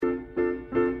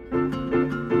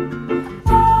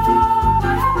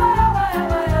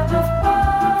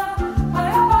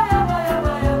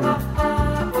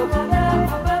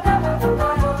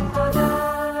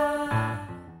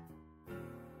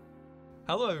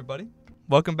Hello, everybody.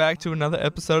 Welcome back to another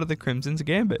episode of the Crimson's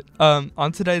Gambit.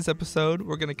 On today's episode,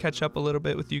 we're going to catch up a little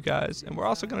bit with you guys, and we're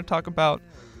also going to talk about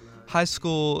high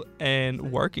school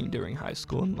and working during high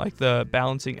school, and like the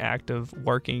balancing act of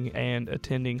working and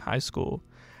attending high school.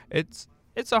 It's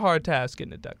a hard task,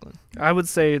 isn't it, Declan? I would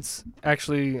say it's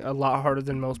actually a lot harder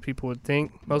than most people would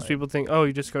think. Most people think, oh,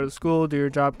 you just go to school, do your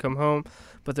job, come home.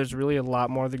 But there's really a lot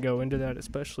more that go into that,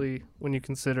 especially when you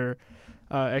consider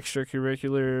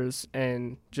extracurriculars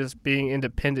and just being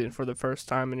independent for the first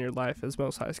time in your life, as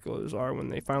most high schoolers are when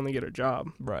they finally get a job.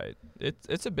 Right.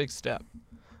 It's a big step.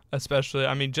 Especially,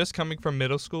 I mean, just coming from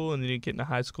middle school and then you get into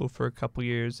high school for a couple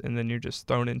years and then you're just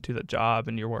thrown into the job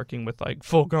and you're working with like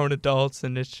full-grown adults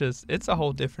and it's a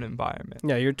whole different environment.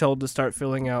 Yeah, you're told to start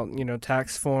filling out,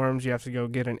 tax forms. You have to go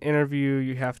get an interview.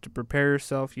 You have to prepare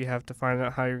yourself. You have to find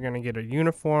out how you're going to get a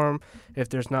uniform. If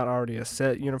there's not already a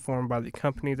set uniform by the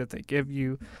company that they give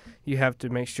you, you have to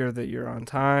make sure that you're on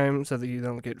time so that you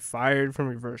don't get fired from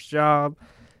your first job.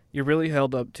 You're really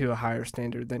held up to a higher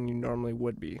standard than you normally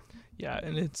would be. Yeah,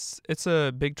 and it's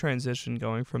a big transition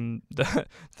going from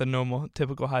the normal,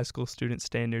 typical high school student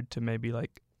standard to maybe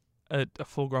like a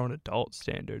full-grown adult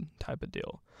standard type of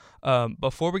deal.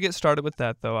 Before we get started with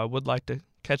that, though, I would like to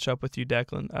catch up with you,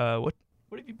 Declan. What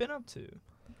have you been up to?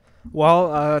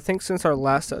 Well, I think since our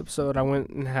last episode, I went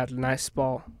and had a nice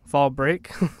fall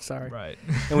break. Sorry. Right.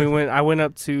 And I went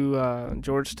up to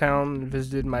Georgetown and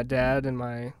visited my dad and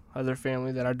my other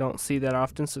family that I don't see that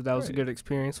often, so that was a good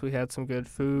experience. We had some good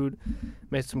food,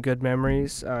 made some good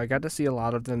memories. I got to see a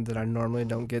lot of them that I normally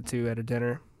don't get to at a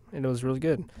dinner, and it was really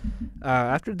good.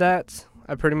 After that,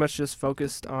 I pretty much just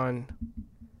focused on,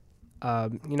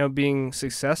 being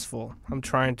successful. I'm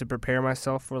trying to prepare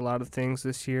myself for a lot of things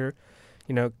this year,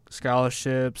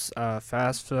 scholarships,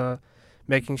 FAFSA,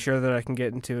 making sure that I can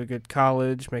get into a good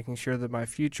college, making sure that my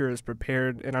future is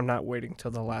prepared, and I'm not waiting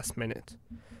till the last minute.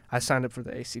 I signed up for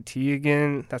the ACT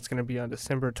again. That's going to be on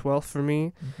December 12th for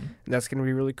me. Mm-hmm. And that's going to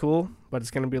be really cool, but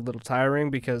it's going to be a little tiring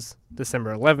because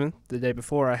December 11th, the day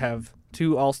before, I have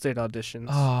 2 all-state auditions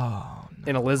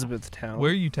in Elizabethtown.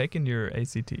 Where are you taking your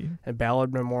ACT? At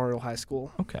Ballard Memorial High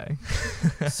School. Okay.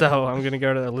 So I'm going to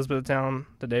go to Elizabethtown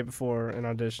the day before an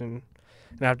audition,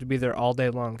 and I have to be there all day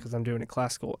long because I'm doing a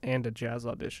classical and a jazz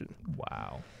audition.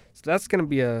 Wow. So that's going to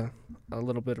be a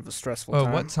little bit of a stressful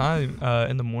time. What time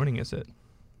in the morning is it?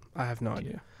 I have no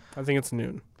idea. I think it's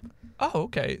noon. Oh,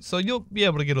 okay. So you'll be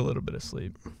able to get a little bit of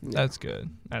sleep. Yeah. That's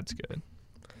good.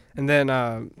 And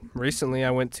then recently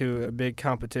I went to a big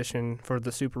competition for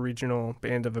the Super Regional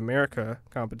Band of America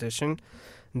competition.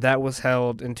 That was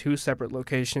held in 2 separate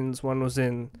locations. One was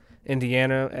in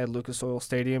Indiana at Lucas Oil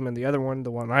Stadium, and the other one,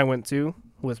 the one I went to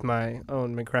with my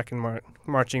own McCracken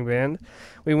marching band,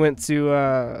 we went to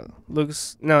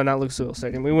not Lucas Oil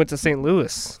Stadium. We went to St.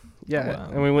 Louis. Yeah, oh, wow.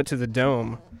 And we went to the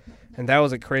Dome, and that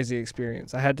was a crazy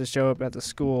experience. I had to show up at the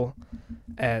school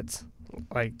at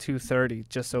like 2:30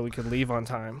 just so we could leave on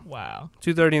time. Wow.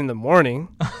 2:30 in the morning.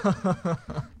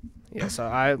 Yeah, so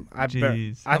I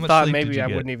thought maybe I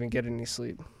wouldn't even get any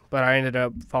sleep, but I ended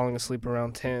up falling asleep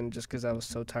around 10 just because I was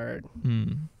so tired.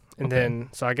 And then,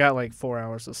 so I got like 4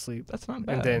 hours of sleep. That's not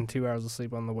bad. And then 2 hours of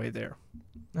sleep on the way there.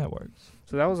 That works.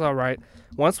 So that was all right.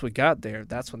 Once we got there,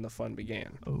 that's when the fun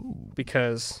began. Oh.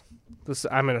 Because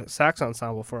I'm in a sax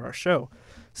ensemble for our show,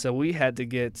 so we had to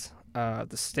get the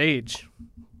stage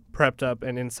prepped up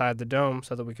and inside the dome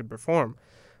so that we could perform.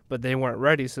 But they weren't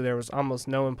ready, so there was almost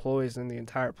no employees in the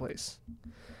entire place.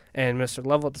 And Mr.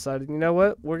 Lovell decided, you know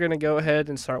what, we're going to go ahead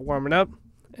and start warming up,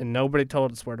 and nobody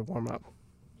told us where to warm up.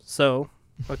 So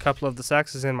a couple of the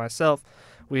saxes and myself,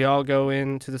 we all go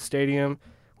into the stadium,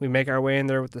 we make our way in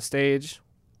there with the stage.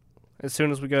 As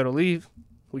soon as we go to leave,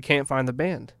 we can't find the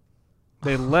band.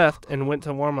 They left and went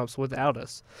to warm-ups without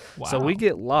us. Wow. So we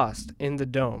get lost in the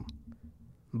dome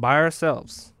by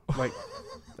ourselves. Like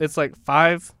it's like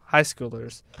 5 high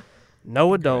schoolers,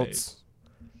 no adults,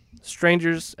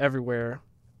 strangers everywhere,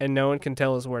 and no one can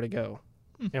tell us where to go.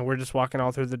 And we're just walking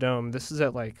all through the dome. This is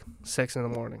at like 6 in the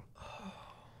morning.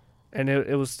 And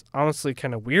it was honestly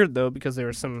kind of weird, though, because there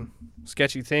were some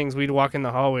sketchy things. We'd walk in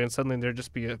the hallway, and suddenly there'd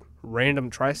just be a random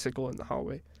tricycle in the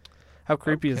hallway. How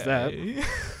creepy is that?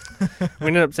 We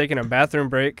ended up taking a bathroom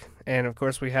break, and, of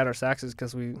course, we had our saxes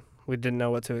because we didn't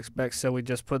know what to expect, so we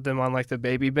just put them on, like, the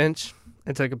baby bench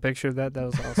and took a picture of that. That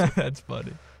was awesome. That's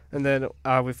funny. And then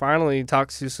we finally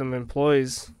talked to some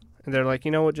employees, and they're like,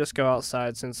 you know what, just go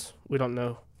outside since we don't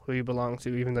know who you belong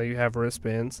to, even though you have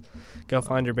wristbands. Go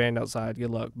find your band outside. Good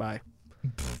luck. Bye.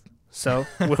 So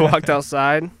we walked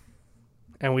outside,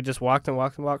 and we just walked and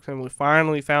walked and walked, and we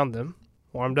finally found them.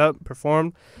 Warmed up,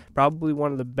 performed. Probably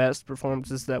one of the best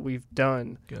performances that we've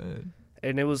done. Good.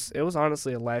 And it was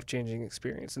honestly a life-changing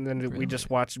experience. And then we just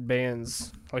Really? watched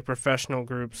bands, like professional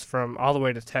groups from all the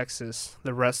way to Texas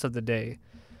the rest of the day.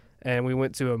 And we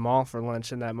went to a mall for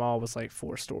lunch, and that mall was like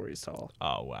 4 stories tall.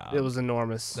 Oh wow. It was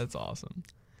enormous. That's awesome.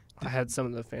 I had some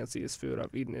of the fanciest food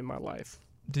I've eaten in my life.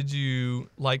 Did you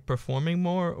like performing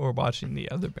more or watching the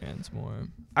other bands more?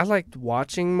 I liked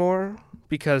watching more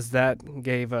because that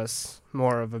gave us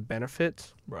more of a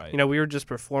benefit. Right. You know, we were just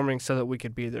performing so that we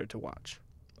could be there to watch.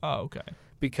 Oh, okay.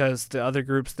 Because the other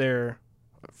groups there,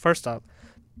 first off,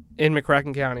 in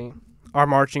McCracken County, our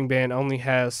marching band only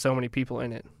has so many people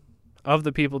in it. Of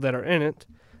the people that are in it,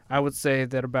 I would say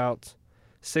that about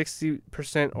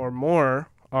 60% or more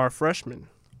are freshmen.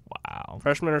 Wow.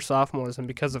 Freshmen or sophomores, and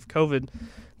because of COVID,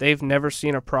 they've never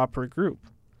seen a proper group.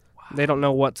 Wow. They don't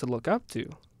know what to look up to.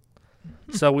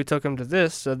 So we took them to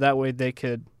this so that way they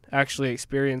could actually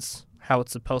experience how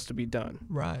it's supposed to be done.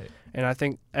 Right. And I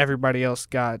think everybody else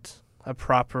got a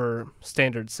proper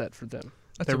standard set for them.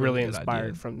 That's They're a really really good inspired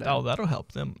idea. from them. Oh, that'll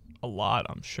help them a lot,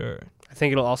 I'm sure. I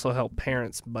think it'll also help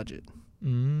parents budget.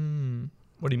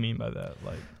 What do you mean by that?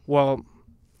 Like, Well,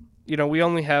 you know, we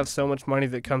only have so much money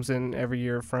that comes in every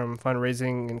year from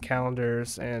fundraising and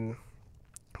calendars and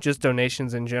just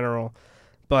donations in general.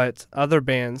 But other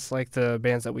bands, like the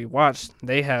bands that we watched,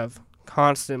 they have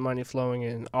constant money flowing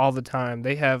in all the time.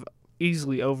 They have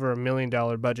easily over $1 million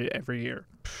budget every year.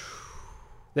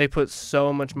 They put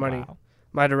so much money. wow.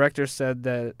 My director said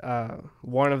that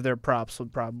one of their props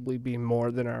would probably be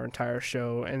more than our entire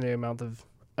show, and the amount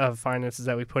of finances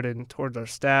that we put in towards our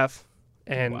staff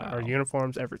and Wow. our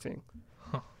uniforms, everything.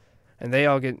 Huh. And they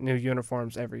all get new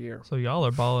uniforms every year. So y'all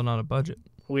are balling on a budget.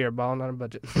 We are balling on a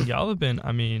budget. y'all have been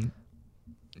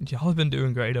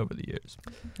doing great over the years,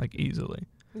 like easily.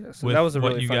 Yeah, so With that was a what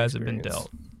really you fun guys have experience. been dealt.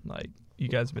 Like, you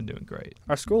guys have been doing great.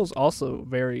 Our school's also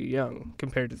very young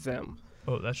compared to them.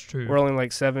 Oh, that's true. We're only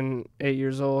like 7, 8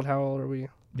 years old. How old are we?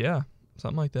 Yeah,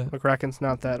 something like that. McCracken's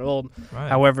not that old. Right.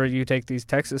 However, you take these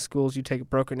Texas schools, you take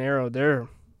Broken Arrow, they're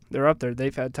up there.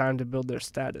 They've had time to build their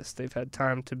status. They've had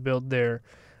time to build their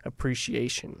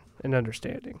appreciation and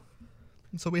understanding.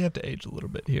 So we have to age a little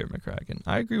bit here at McCracken.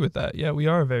 I agree with that. Yeah, we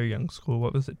are a very young school.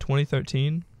 What was it,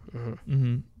 2013?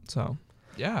 So,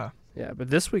 yeah. Yeah, but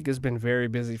this week has been very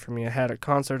busy for me. I had a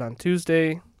concert on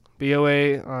Tuesday,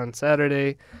 BOA on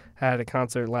Saturday, had a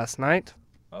concert last night,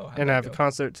 Oh, and I have a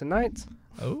concert tonight,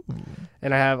 Oh,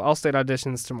 and I have all-state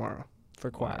auditions tomorrow for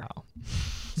choir. wow.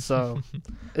 So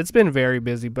it's been very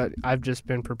busy, but I've just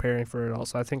been preparing for it all,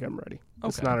 so I think I'm ready.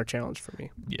 It's Okay. not a challenge for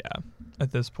me. Yeah.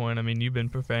 At this point, I mean, you've been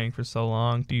preparing for so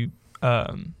long. Do you?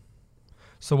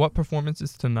 So what performance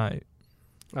is tonight?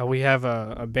 We have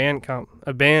a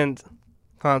band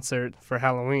concert for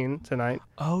Halloween tonight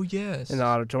Oh yes. in the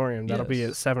auditorium. That'll be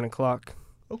Yes. at 7:00.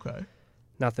 Okay.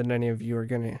 Not that any of you are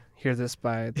gonna hear this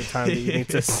by the time that you need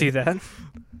to see that.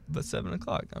 But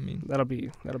 7:00. I mean, That'll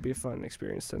be a fun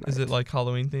experience tonight. is it like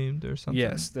Halloween themed or something?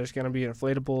 Yes, there's gonna be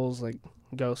inflatables, like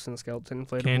ghost and skeleton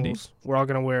inflatables. Candy? We're all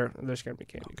gonna wear. There's gonna be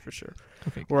candy for sure.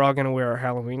 Okay. We're all gonna wear our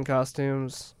Halloween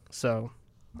costumes. So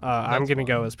I'm That's gonna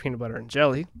go fun. as peanut butter and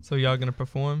jelly. So y'all gonna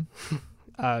perform?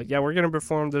 Yeah, we're gonna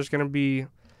perform. There's gonna be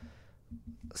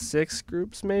 6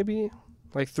 groups, maybe,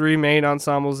 like 3 main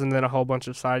ensembles, and then a whole bunch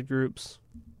of side groups.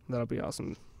 That'll be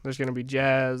awesome. There's gonna be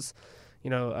jazz,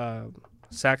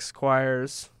 sax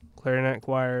choirs, clarinet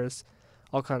choirs,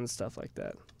 all kinds of stuff like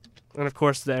that, and of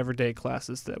course the everyday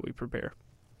classes that we prepare.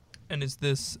 And is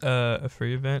this a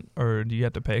free event, or do you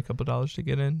have to pay a couple dollars to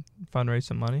get in, fundraise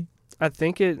some money? I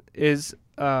think it is.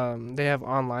 They have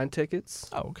online tickets.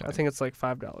 Oh, okay. I think it's like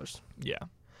 $5. Yeah.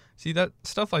 See, that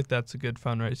stuff like that's a good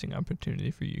fundraising opportunity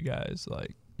for you guys.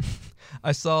 Like,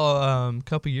 I saw a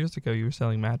couple years ago you were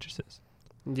selling mattresses.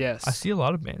 Yes. I see a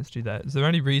lot of bands do that. Is there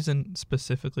any reason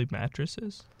specifically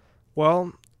mattresses?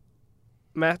 Well,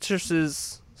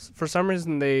 mattresses, for some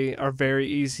reason, they are very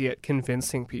easy at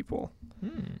convincing people.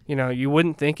 You know, you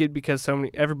wouldn't think it because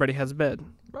everybody has a bed,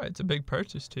 Right, it's a big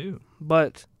purchase too.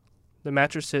 but the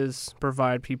mattresses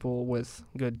provide people with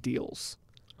good deals.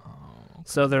 Oh,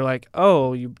 So they're like,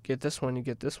 oh, you get this one, you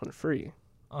get this one free.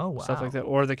 oh wow. Stuff like that.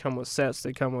 Or they come with sets.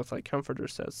 They come with like comforter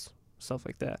sets, stuff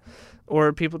like that.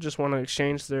 Or people just want to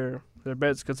exchange their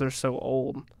beds because they're so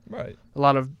old. Right, A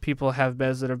lot of people have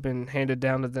beds that have been handed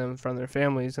down to them from their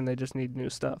families and they just need new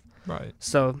stuff. right.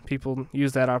 So people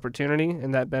use that opportunity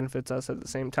and that benefits us at the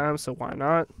same time. So why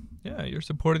not? Yeah, you're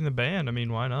supporting the band. I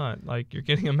mean, why not? Like, you're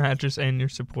getting a mattress and you're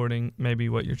supporting maybe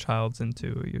what your child's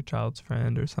into or your child's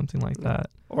friend or something like that.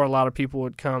 Or a lot of people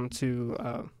would come to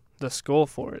the school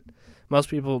for it. Most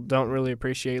people don't really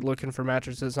appreciate looking for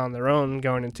mattresses on their own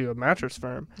going into a mattress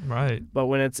firm. Right. But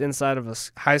when it's inside of a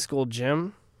high school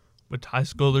gym, with high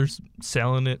schoolers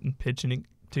selling it and pitching it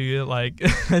to you. Like,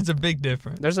 it's a big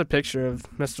difference. There's a picture of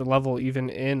Mr. Level even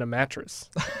in a mattress.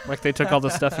 Like, they took all the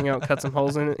stuffing out, cut some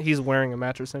holes in it. He's wearing a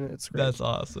mattress in it. It's great. That's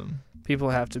awesome. People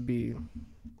have to be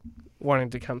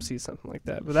wanting to come see something like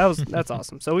that. But that's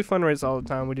awesome. So we fundraise all the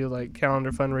time. We do like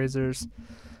calendar fundraisers.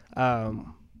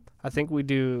 I think we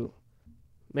do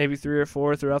maybe 3 or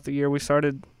 4 throughout the year. We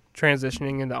started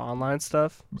transitioning into online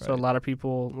stuff. Right. So a lot of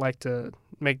people like to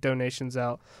make donations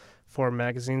out for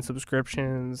magazine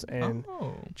subscriptions and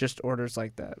just orders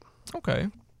like that. Okay.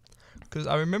 Because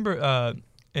I remember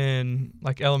in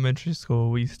like elementary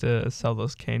school, we used to sell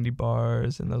those candy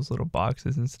bars and those little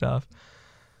boxes and stuff.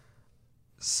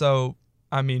 So,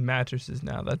 I mean, mattresses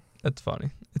now, that's funny.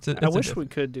 I wish we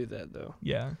could do that, though.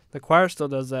 Yeah. The choir still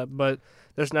does that, but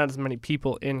there's not as many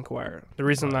people in choir. The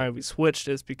reason why we switched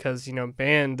is because,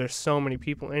 band, there's so many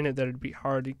people in it that it'd be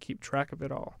hard to keep track of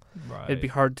it all. Right. It'd be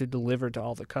hard to deliver to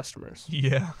all the customers.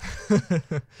 Yeah.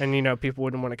 And, people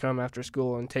wouldn't want to come after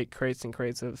school and take crates and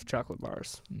crates of chocolate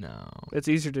bars. No. It's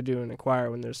easier to do in a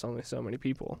choir when there's only so many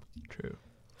people. True.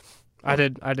 I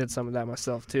did some of that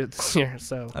myself, too, this year,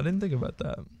 so. I didn't think about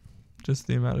that. Just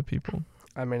the amount of people.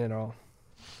 I mean it all.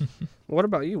 What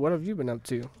about you? What have you been up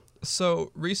to?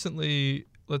 So recently,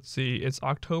 let's see, it's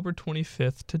October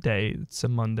 25th today. It's a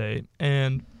Monday.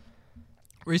 And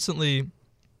recently,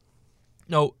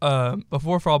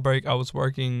 before fall break, I was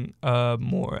working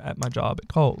more at my job at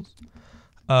Kohl's.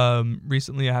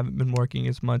 Recently, I haven't been working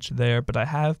as much there, but I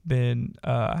have been,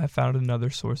 I have found another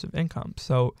source of income.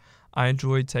 So I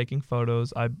enjoyed taking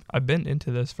photos. I've been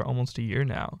into this for almost a year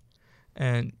now.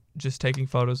 And just taking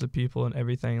photos of people and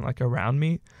everything like around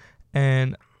me.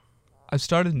 And I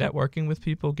started networking with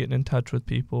people, getting in touch with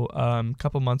people. A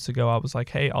couple months ago, I was like,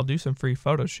 hey, I'll do some free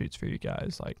photo shoots for you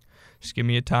guys. Like, just give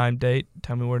me a time, date,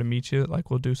 tell me where to meet you. Like,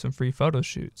 we'll do some free photo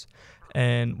shoots.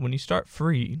 And when you start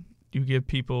free, you give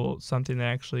people something they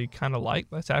actually kind of like.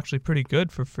 That's actually pretty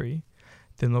good for free.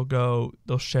 Then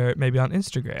they'll share it maybe on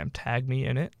Instagram, tag me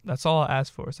in it. That's all I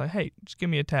ask for. It's like, hey, just give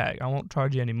me a tag. I won't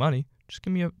charge you any money. Just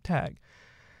give me a tag.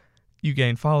 You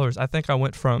gain followers. I think I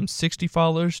went from 60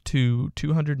 followers to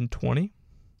 220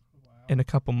 in a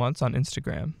couple months on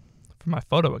Instagram for my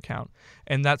photo account.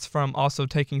 And that's from also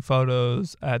taking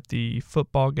photos at the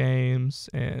football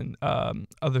games and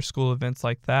other school events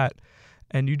like that.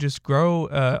 And you just grow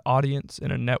an audience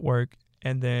and a network,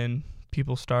 and then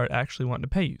people start actually wanting to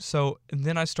pay you. So and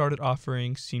then I started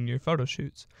offering senior photo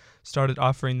shoots. Started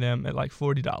offering them at like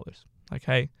 $40. Like,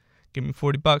 hey, give me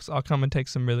 $40, I'll come and take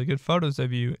some really good photos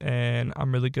of you, and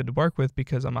I'm really good to work with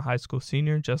because I'm a high school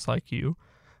senior just like you.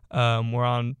 We're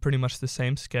on pretty much the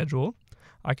same schedule.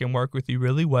 I can work with you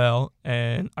really well,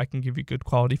 and I can give you good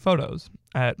quality photos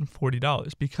at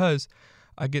 $40 because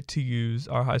I get to use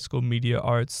our high school media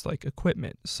arts like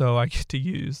equipment. So I get to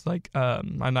use like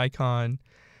my Nikon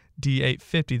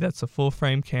D850. That's a full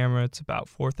frame camera. It's about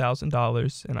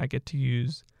 $4,000, and I get to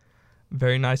use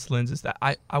very nice lenses that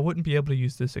I wouldn't be able to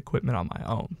use this equipment on my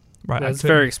own. Right. It's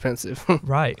very expensive.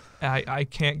 Right. I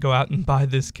can't go out and buy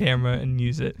this camera and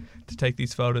use it to take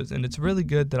these photos. And it's really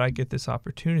good that I get this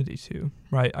opportunity to,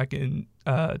 right? I can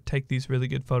take these really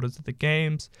good photos of the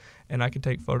games, and I can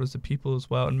take photos of people as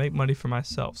well and make money for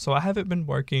myself. So I haven't been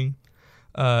working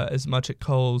as much at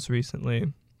Kohl's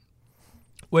recently,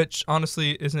 which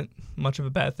honestly isn't much of a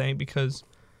bad thing because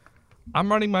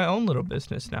I'm running my own little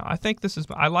business now. I think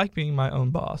I like being my own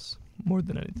boss more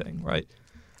than anything, right?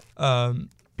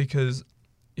 Because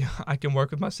I can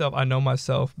work with myself. I know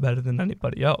myself better than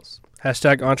anybody else.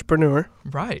 Hashtag entrepreneur.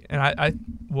 Right. And I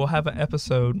will have an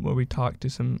episode where we talk to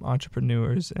some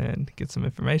entrepreneurs and get some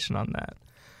information on that.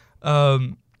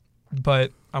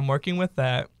 But I'm working with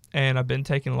that, and I've been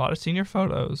taking a lot of senior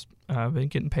photos. I've been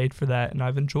getting paid for that, and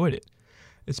I've enjoyed it.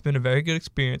 It's been a very good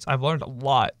experience. I've learned a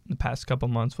lot in the past couple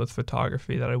months with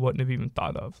photography that I wouldn't have even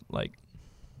thought of. Like,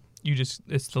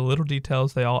 it's the little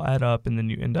details, they all add up, and then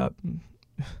you end up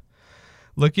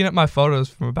looking at my photos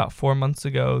from about 4 months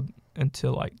ago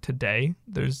until like today.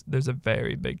 There's a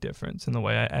very big difference in the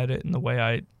way I edit and the way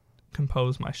I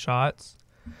compose my shots.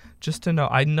 Just to know,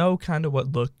 I know kind of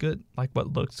what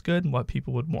looks good and what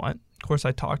people would want. Of course,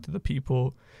 I talk to the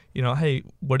people, hey,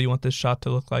 what do you want this shot to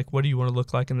look like? What do you want to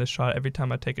look like in this shot? Every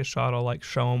time I take a shot, I'll like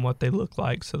show them what they look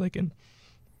like so they can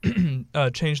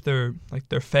change their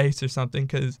face or something.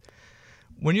 Because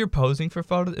when you're posing for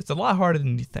photos, it's a lot harder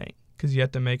than you think because you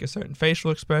have to make a certain facial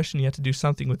expression. You have to do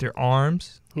something with your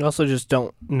arms. You also just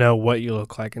don't know what you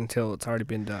look like until it's already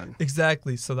been done.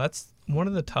 Exactly. So that's one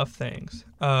of the tough things.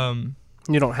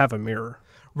 You don't have a mirror.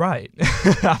 Right.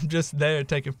 I'm just there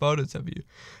taking photos of you.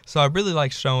 So I really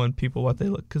like showing people what they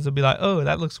look, because they'll be like, oh,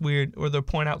 that looks weird. Or they'll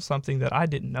point out something that I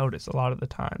didn't notice a lot of the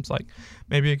times. Like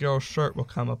maybe a girl's shirt will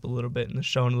come up a little bit and it's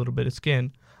showing a little bit of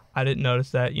skin. I didn't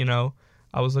notice that,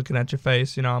 I was looking at your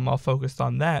face, I'm all focused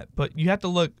on that. But you have to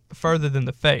look further than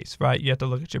the face, right? You have to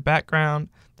look at your background.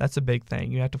 That's a big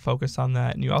thing. You have to focus on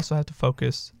that. And you also have to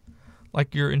focus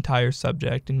like your entire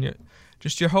subject and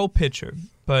just your whole picture.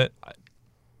 But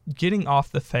getting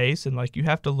off the face and like you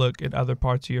have to look at other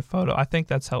parts of your photo, I think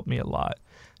that's helped me a lot.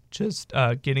 Just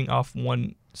getting off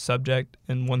one subject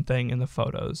and one thing in the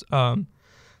photos.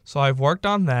 So I've worked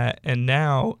on that, and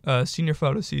now senior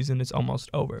photo season is almost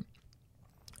over.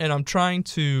 And I'm trying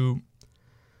to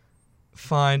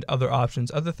find other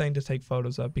options, other things to take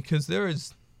photos of, because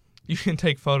you can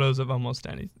take photos of almost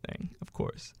anything, of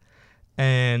course.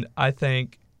 And I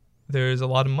think there's a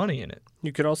lot of money in it.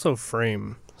 You could also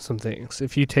frame some things.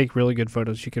 If you take really good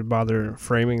photos, you could bother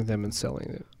framing them and selling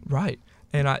it. Right.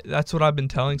 And that's what I've been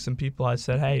telling some people. I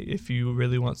said, hey, if you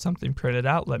really want something printed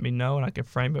out, let me know and I can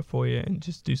frame it for you and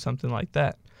just do something like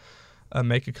that.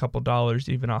 Make a couple dollars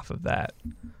even off of that.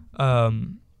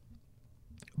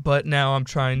 But now I'm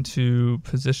trying to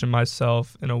position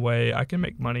myself in a way I can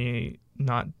make money,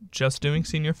 not just doing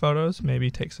senior photos,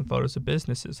 maybe take some photos of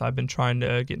businesses. I've been trying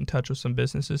to get in touch with some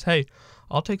businesses. Hey,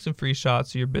 I'll take some free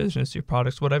shots of your business, your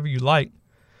products, whatever you like.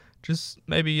 Just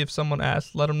maybe if someone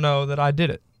asks, let them know that I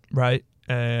did it, right?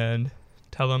 And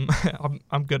tell them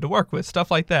I'm good to work with,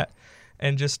 stuff like that.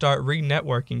 And just start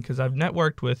re-networking, because I've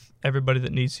networked with everybody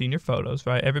that needs senior photos,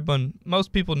 right?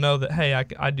 Most people know that, hey,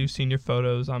 I do senior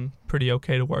photos. I'm pretty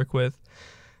okay to work with.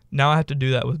 Now I have to do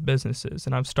that with businesses,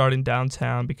 and I'm starting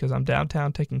downtown because I'm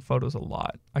downtown taking photos a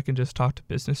lot. I can just talk to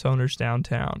business owners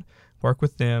downtown, work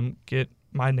with them, get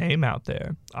my name out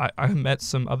there. I met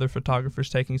some other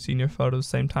photographers taking senior photos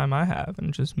same time I have,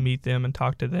 and just meet them and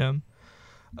talk to them.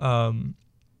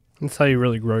 That's how you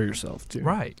really grow yourself, too.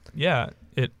 Right. Yeah.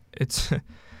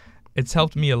 It's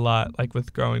helped me a lot, like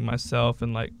with growing myself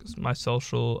and like my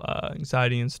social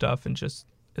anxiety and stuff, and just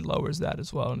it lowers that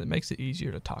as well, and it makes it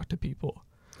easier to talk to people.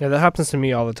 Yeah, that happens to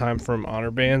me all the time from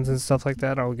honor bands and stuff like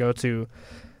that. I'll go to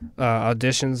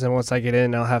auditions, and once I get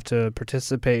in, I'll have to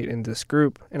participate in this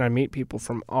group, and I meet people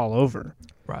from all over.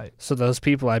 Right. So those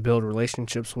people I build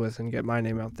relationships with and get my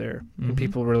name out there, and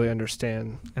people really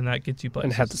understand. And that gets you places.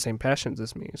 And have the same passions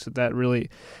as me. So that really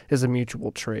is a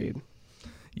mutual trade.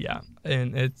 Yeah,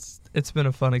 and it's been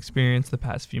a fun experience the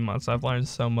past few months. I've learned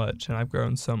so much, and I've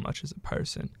grown so much as a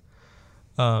person.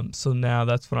 So now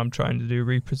that's what I'm trying to do,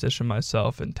 reposition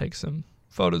myself and take some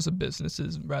photos of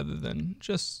businesses rather than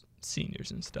just seniors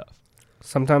and stuff.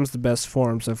 Sometimes the best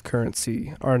forms of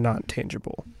currency are not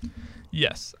tangible.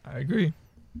 Yes, I agree.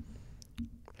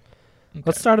 Okay.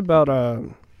 Let's talk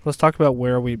about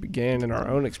where we began in our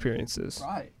own experiences.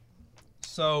 Right.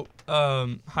 So,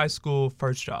 high school,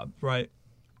 first job, right?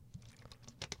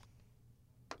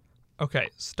 Okay,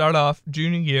 start off,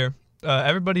 junior year,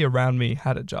 everybody around me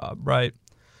had a job, right?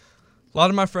 A lot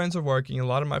of my friends are working, a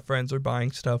lot of my friends are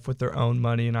buying stuff with their own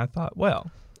money, and I thought, well,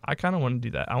 I kind of want to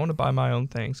do that. I want to buy my own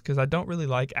things, because I don't really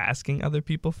like asking other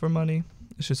people for money.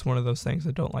 It's just one of those things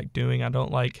I don't like doing. I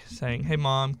don't like saying, hey,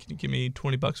 Mom, can you give me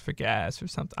 $20 for gas or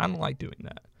something? I don't like doing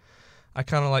that. I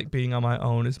kind of like being on my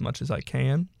own as much as I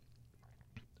can.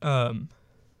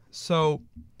 So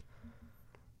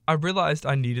I realized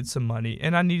I needed some money,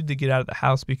 and I needed to get out of the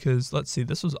house because, let's see,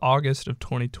 this was August of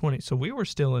 2020. So we were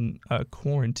still in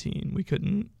quarantine.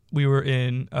 We were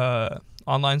in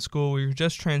online school. We were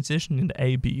just transitioning to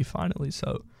AB finally.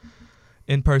 So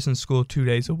in-person school 2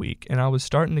 days a week. And I was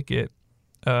starting to get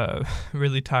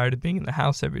really tired of being in the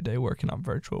house every day working on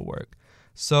virtual work.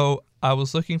 So I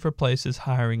was looking for places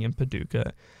hiring in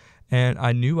Paducah, and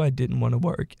I knew I didn't want to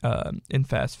work in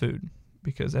fast food,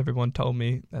 because everyone told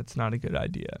me that's not a good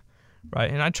idea,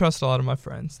 right? And I trust a lot of my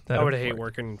friends. I would hate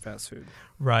working in fast food.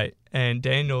 Right. And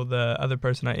Daniel, the other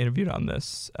person I interviewed on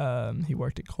this, he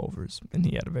worked at Culver's, and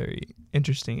he had a very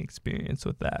interesting experience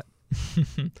with that.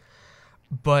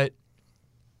 But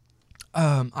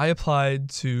I applied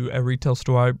to a retail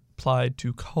store. I applied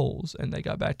to Kohl's, and they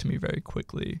got back to me very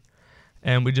quickly,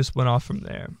 and we just went off from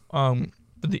there.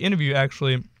 But the interview,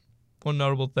 actually, one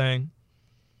notable thing,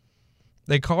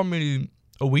 they called me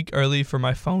a week early for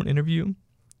my phone interview,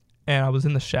 and I was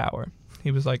in the shower.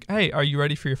 He was like, hey, are you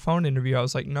ready for your phone interview? I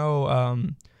was like, no,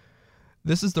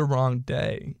 this is the wrong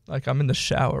day. Like, I'm in the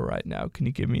shower right now. Can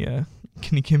you give me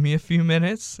a few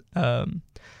minutes?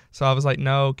 So I was like,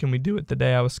 no, can we do it the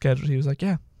day I was scheduled? He was like,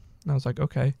 yeah. And I was like,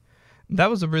 okay. That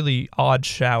was a really odd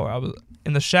shower. I was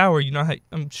in the shower, you know how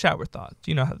shower thoughts,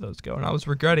 you know how those go. And I was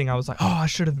regretting. I was like, oh, I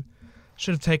should have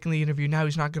should have taken the interview. Now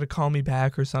he's not going to call me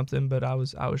back or something. But I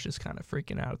was just kind of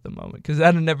freaking out at the moment because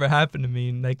that had never happened to me,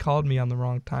 and they called me on the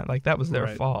wrong time. Like, that was their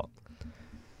fault.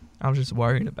 I was just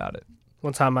worrying about it.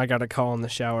 One time I got a call in the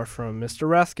shower from Mr.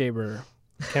 Rathgaber,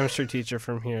 chemistry teacher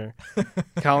from here,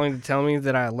 calling to tell me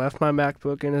that I left my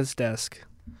MacBook in his desk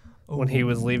when he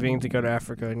was leaving to go to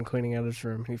Africa and cleaning out his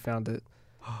room. He found it.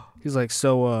 He's like,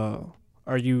 so,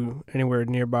 are you anywhere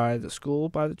nearby the school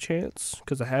by the chance?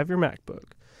 Because I have your MacBook.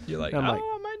 You're like, I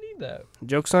might need that.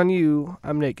 Joke's on you.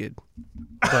 I'm naked.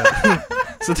 But,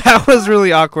 so that was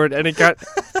really awkward, and it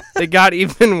got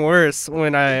even worse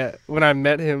when I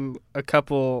met him a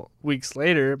couple weeks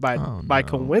later by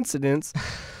coincidence,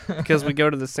 because we go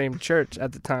to the same church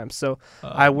at the time. So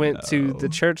I went to the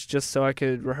church just so I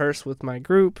could rehearse with my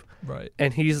group. Right.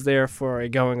 And he's there for a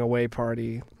going away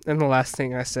party. And the last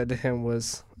thing I said to him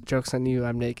was, "Joke's on you,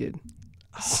 I'm naked."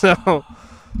 So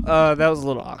that was a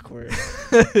little awkward.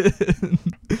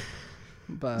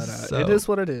 But it is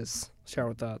what it is.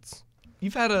 Shower thoughts.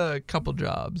 You've had a couple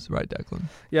jobs, right, Declan?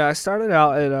 Yeah, I started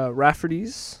out at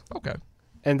Rafferty's. Okay.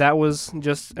 And that was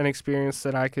just an experience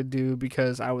that I could do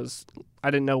because I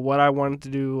didn't know what I wanted to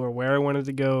do or where I wanted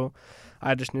to go.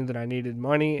 I just knew that I needed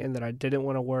money and that I didn't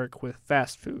want to work with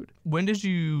fast food. When did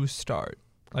you start?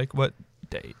 Like, what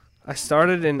date? I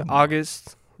started in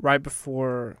August, right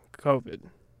before COVID.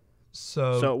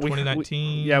 So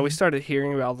 2019? We started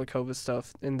hearing about the COVID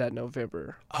stuff in that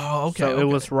November. Oh, okay. So it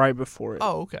was right before it.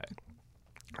 Oh, okay.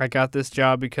 I got this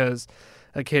job because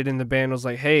a kid in the band was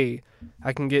like, "Hey,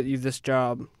 I can get you this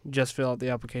job. Just fill out the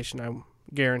application. I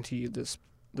guarantee you this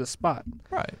spot."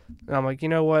 Right. And I'm like, you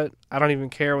know what? I don't even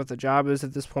care what the job is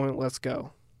at this point. Let's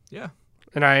go. Yeah.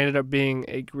 And I ended up being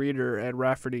a greeter at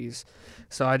Rafferty's.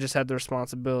 So I just had the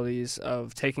responsibilities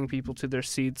of taking people to their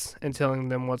seats and telling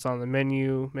them what's on the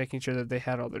menu, making sure that they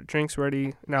had all their drinks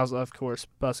ready. And I was, of course,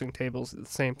 bussing tables at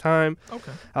the same time.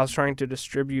 Okay. I was trying to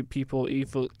distribute people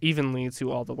evenly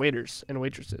to all the waiters and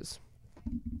waitresses.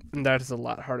 And that is a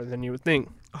lot harder than you would think.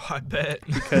 Oh, I bet.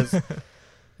 Because,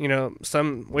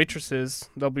 some waitresses,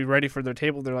 they'll be ready for their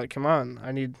table. They're like, "Come on,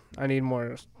 I need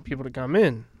more people to come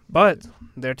in." But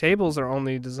their tables are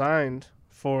only designed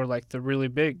for, like, the really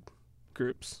big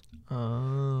groups.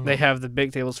 Oh. They have the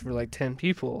big tables for, like, 10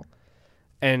 people.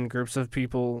 And groups of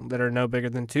people that are no bigger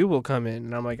than 2 will come in.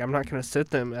 And I'm like, I'm not going to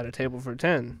sit them at a table for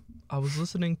 10. I was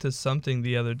listening to something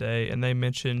the other day, and they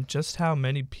mentioned just how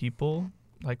many people,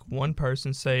 like one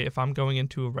person, say, if I'm going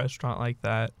into a restaurant like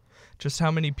that, just how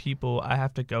many people I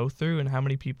have to go through and how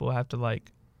many people have to,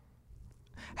 like,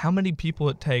 how many people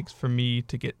it takes for me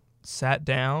to get sat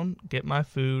down, get my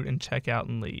food, and check out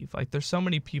and leave. Like, there's so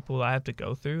many people I have to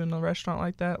go through in a restaurant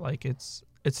like that. Like, it's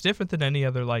different than any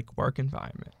other, like, work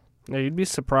environment. Yeah, you'd be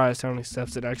surprised how many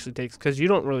steps it actually takes because you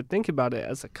don't really think about it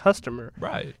as a customer.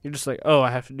 Right. You're just like, oh, I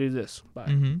have to do this. Bye.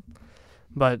 Mm-hmm.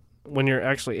 But when you're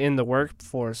actually in the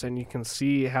workforce and you can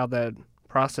see how that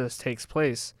process takes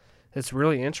place, it's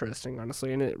really interesting,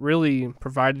 honestly. And it really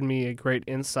provided me a great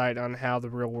insight on how the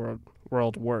real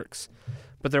world works.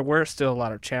 But there were still a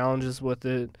lot of challenges with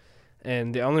it.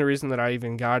 And the only reason that I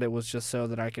even got it was just so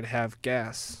that I could have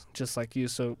gas, just like you.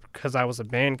 So, because I was a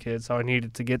band kid, so I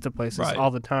needed to get to places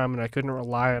all the time, and I couldn't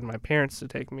rely on my parents to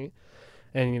take me.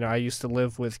 And, I used to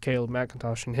live with Caleb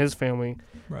McIntosh and his family,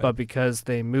 but because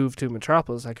they moved to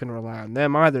Metropolis, I couldn't rely on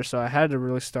them either. So I had to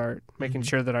really start making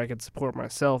sure that I could support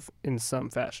myself in some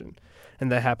fashion.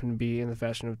 And that happened to be in the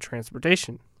fashion of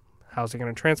transportation. How was I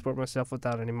going to transport myself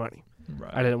without any money?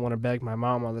 Right. I didn't want to beg my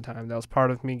mom all the time. That was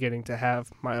part of me getting to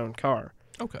have my own car.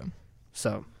 Okay.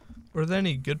 So, were there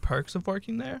any good perks of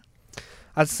working there?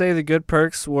 I'd say the good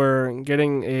perks were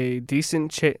getting a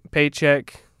decent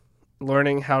paycheck,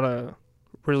 learning how to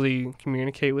really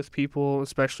communicate with people,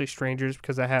 especially strangers,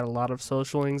 because I had a lot of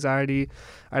social anxiety.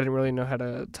 I didn't really know how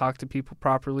to talk to people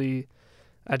properly.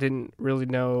 I didn't really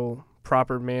know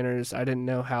proper manners. I didn't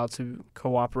know how to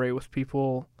cooperate with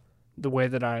people the way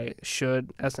that I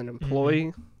should as an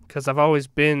employee, because I've always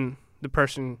been the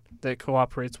person that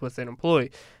cooperates with an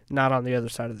employee, not on the other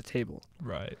side of the table.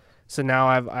 Right. So now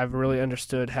I've really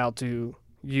understood how to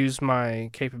use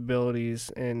my capabilities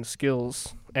and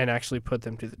skills and actually put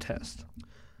them to the test.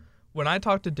 When I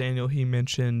talked to Daniel, he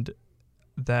mentioned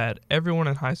that everyone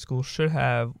in high school should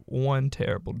have one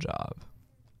terrible job.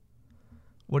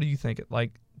 What do you think?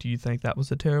 Like, do you think that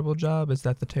was a terrible job? Is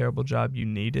that the terrible job you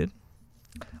needed?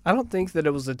 I don't think that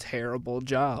it was a terrible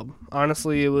job.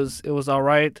 Honestly, it was all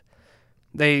right.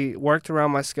 They worked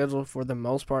around my schedule for the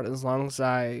most part as long as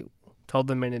I told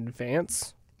them in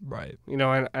advance. Right. You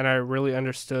know, and I really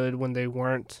understood when they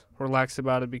weren't relaxed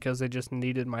about it because they just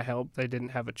needed my help. They didn't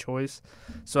have a choice.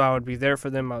 So I would be there for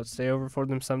them. I would stay over for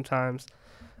them sometimes.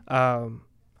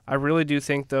 I really do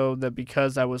think, though, that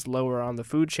because I was lower on the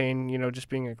food chain, you know, just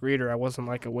being a greeter, I wasn't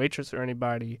like a waitress or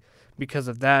anybody. Because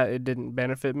of that, it didn't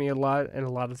benefit me a lot, and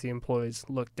a lot of the employees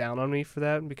looked down on me for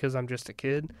that because I'm just a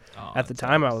kid. Oh, At the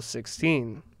time, I was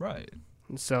 16. Right.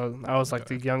 And so I was like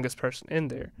Okay. the youngest person in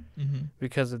there. Mm-hmm.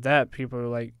 Because of that, people are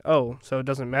like, oh, so it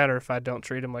doesn't matter if I don't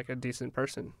treat him like a decent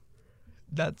person.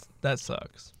 That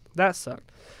sucks. That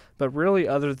sucked. But really,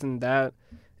 other than that,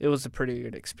 it was a pretty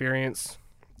good experience.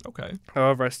 Okay.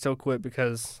 However, I still quit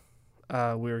because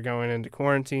we were going into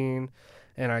quarantine,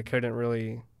 and I couldn't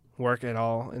really work at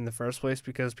all in the first place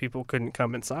because people couldn't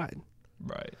come inside.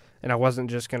 Right. And I wasn't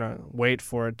just going to wait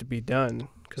for it to be done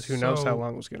because who knows how So,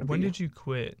 long it was going to be. When did you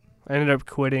quit? I ended up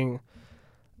quitting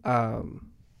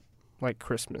like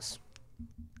Christmas.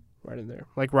 Right in there.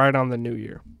 Like right on the New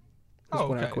Year is Oh,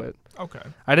 when I okay. quit. Okay.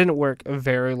 I didn't work a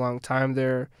very long time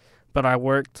there, but I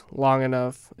worked long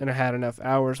enough and I had enough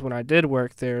hours when I did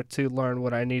work there to learn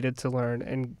what I needed to learn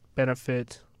and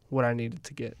benefit what I needed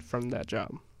to get from that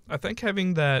job. I think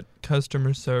having that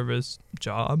customer service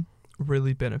job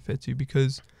really benefits you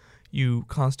because you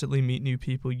constantly meet new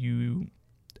people. You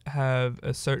have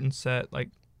a certain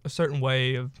a certain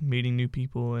way of meeting new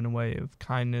people in a way of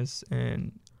kindness,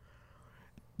 and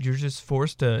you're just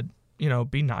forced to,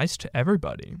 be nice to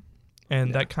everybody. And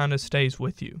Yeah. that kind of stays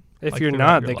with you. If like, you're throughout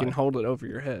not, your they can life. hold it over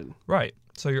your head. Right.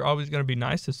 So you're always going to be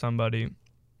nice to somebody,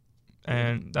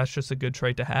 and that's just a good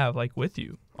trait to have, like, with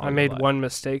you. all I your made life. one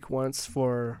mistake once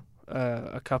for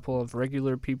a couple of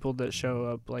regular people that show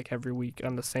up like every week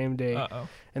on the same day, Uh-oh.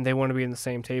 and they want to be in the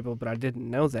same table, but I didn't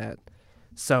know that,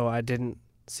 so I didn't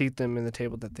seat them in the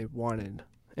table that they wanted.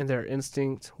 And their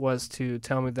instinct was to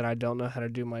tell me that I don't know how to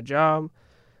do my job,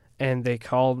 and they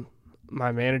called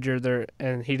my manager there,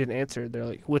 and he didn't answer. They're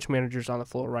like, "Which manager's on the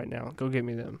floor right now? Go get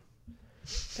me them."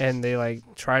 And they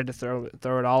like tried to throw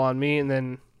it all on me, and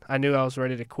then I knew I was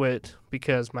ready to quit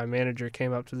because my manager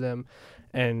came up to them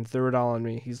and threw it all on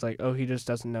me. He's like, "Oh, he just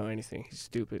doesn't know anything. He's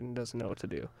stupid and doesn't know what to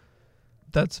do."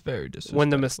 That's very disrespectful. When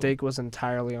the mistake was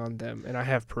entirely on them, and I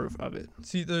have proof of it.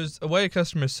 See, there's a way of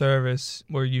customer service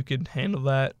where you can handle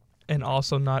that and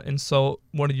also not insult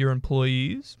one of your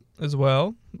employees as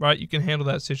well, right? You can handle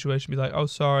that situation, be like, "Oh,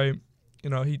 sorry,"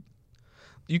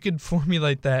 you could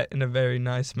formulate that in a very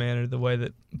nice manner, the way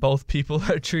that both people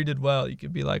are treated well. You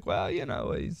could be like, "Well,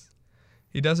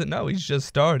 he doesn't know. He's just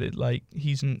started. Like,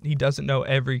 he doesn't know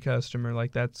every customer.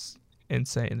 Like, that's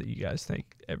insane that you guys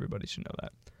think everybody should know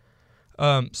that."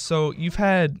 So you've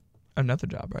had another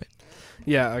job, right?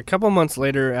 Yeah, a couple months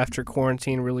later, after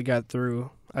quarantine really got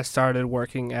through, I started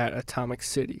working at Atomic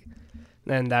City.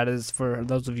 And that is, for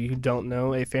those of you who don't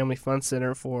know, a family fun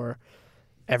center for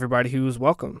everybody who's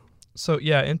welcome. So,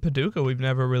 yeah, in Paducah, we've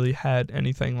never really had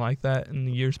anything like that in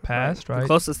the years past, right? The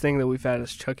closest thing that we've had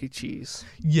is Chuck E. Cheese.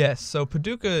 Yes. So,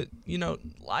 Paducah, we don't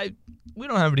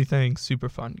have anything super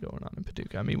fun going on in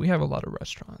Paducah. I mean, we have a lot of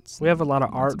restaurants. We have a lot of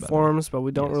That's art about it. forms, but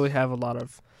we don't Yes. really have a lot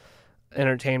of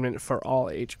entertainment for all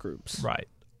age groups. Right.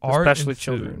 Especially Art and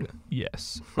children. food.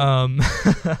 Yes.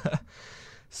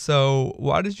 So,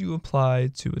 why did you apply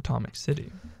to Atomic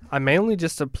City? I mainly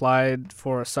just applied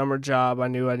for a summer job. I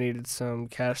knew I needed some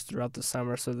cash throughout the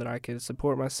summer so that I could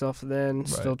support myself then,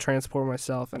 still transport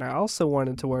myself. And I also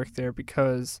wanted to work there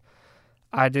because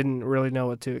I didn't really know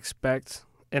what to expect.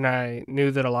 And I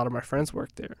knew that a lot of my friends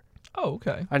worked there. Oh,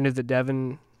 okay. I knew that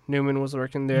Devin Newman was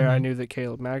working there. I Mhm. knew that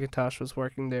Caleb McIntosh was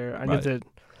working there. I knew Right. that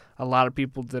a lot of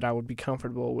people that I would be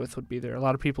comfortable with would be there. A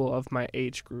lot of people of my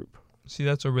age group. See,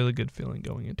 that's a really good feeling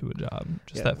going into a job.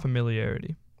 Just Yeah. that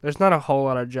familiarity. There's not a whole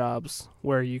lot of jobs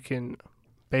where you can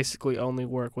basically only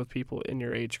work with people in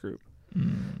your age group.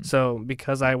 Mm. So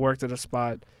because I worked at a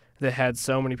spot that had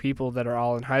so many people that are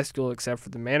all in high school except for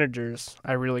the managers,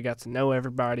 I really got to know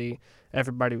everybody.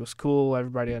 Everybody was cool.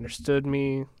 Everybody understood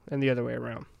me, and the other way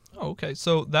around. Oh, okay.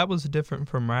 So that was different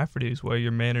from Rafferty's, where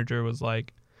your manager was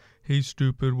like, "He's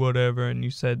stupid, whatever," and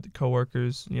you said the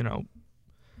coworkers,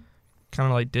 kind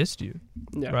of like dissed you,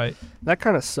 Yeah, right? that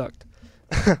kind of sucked.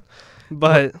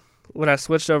 But when I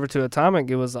switched over to Atomic,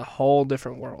 it was a whole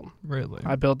different world. Really?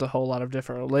 I built a whole lot of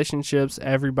different relationships.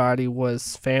 Everybody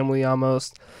was family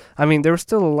almost. I mean, there was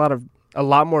still a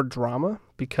lot more drama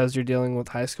because you're dealing with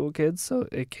high school kids, so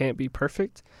it can't be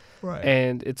perfect. Right.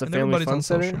 And it's a And family everybody's fun on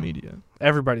center. social media.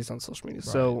 Everybody's on social media.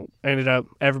 So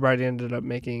everybody ended up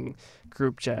making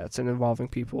group chats and involving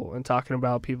people and talking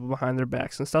about people behind their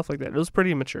backs and stuff like that. It was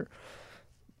pretty immature.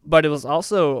 But it was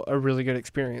also a really good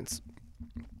experience.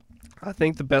 I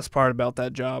think the best part about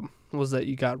that job was that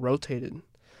you got rotated.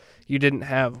 You didn't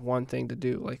have one thing to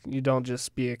do. Like, you don't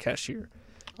just be a cashier.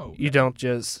 Oh, You don't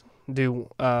just do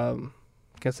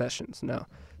concessions. No,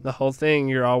 the whole thing,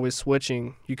 you're always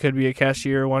switching. You could be a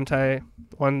cashier one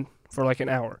for like an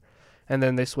hour, and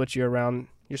then they switch you around.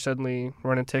 You're suddenly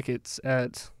running tickets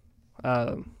at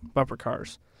bumper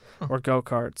cars, or go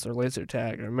karts, or laser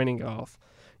tag, or mini golf.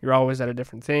 You're always at a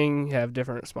different thing. You have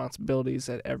different responsibilities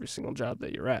at every single job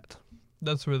that you're at.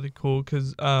 That's really cool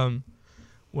because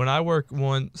when I work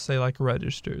say like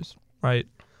registers, right?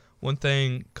 One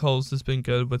thing Kohl's has been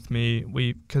good with me,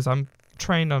 because I'm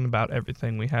trained on about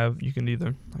everything we have. You can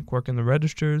either like work in the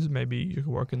registers, maybe you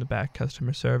can work in the back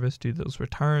customer service, do those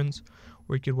returns,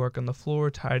 or you could work on the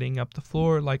floor, tidying up the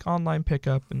floor, like online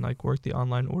pickup and like work the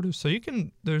online orders. So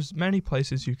there's many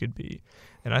places you could be.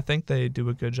 And I think they do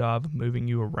a good job of moving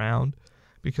you around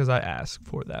because I ask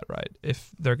for that, right? If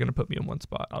they're going to put me in one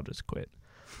spot, I'll just quit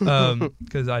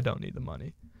because I don't need the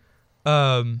money.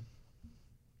 But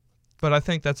I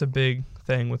think that's a big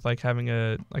thing with like having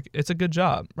it's a good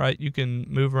job, right? You can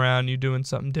move around, you're doing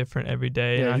something different every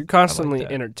day. Yeah, and you're constantly I like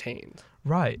that. entertained.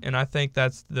 Right. And I think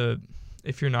that's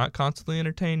if you're not constantly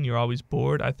entertained, you're always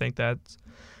bored. I think that's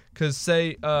because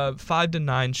say 5 to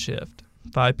 9 shift,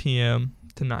 5 p.m.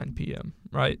 to 9 p.m.,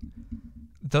 right?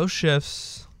 Those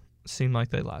shifts seem like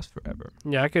they last forever.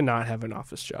 Yeah, I could not have an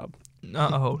office job.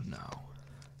 Oh, no.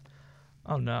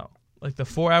 Oh, no. Like the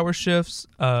 4-hour shifts,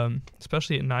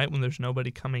 especially at night when there's nobody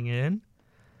coming in,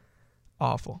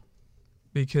 awful.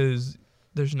 Because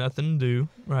there's nothing to do,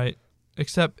 right?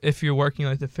 Except if you're working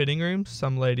like the fitting rooms,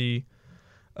 some lady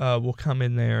will come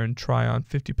in there and try on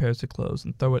 50 pairs of clothes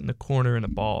and throw it in the corner in a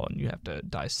ball, and you have to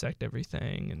dissect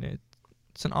everything, and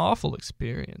it's an awful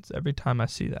experience. Every time I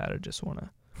see that, I just want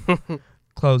to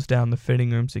close down the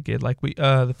fitting rooms again. Like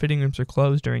the fitting rooms are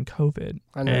closed during COVID,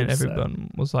 and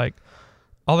everyone was like,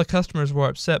 all the customers were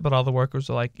upset, but all the workers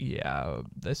were like, yeah,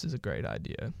 this is a great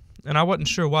idea. And I wasn't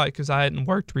sure why because I hadn't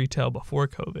worked retail before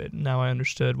COVID. Now I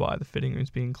understood why the fitting rooms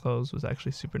being closed was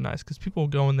actually super nice because people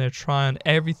go in there trying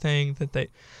everything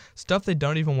stuff they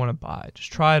don't even want to buy.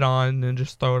 Just try it on and then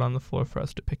just throw it on the floor for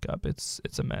us to pick up. It's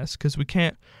a mess because we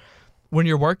can't, when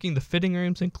you're working the fitting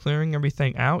rooms and clearing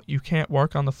everything out, you can't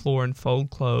work on the floor and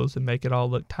fold clothes and make it all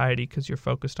look tidy because you're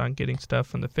focused on getting stuff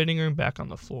from the fitting room back on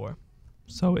the floor.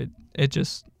 So it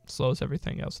just slows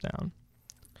everything else down.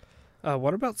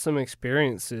 What about some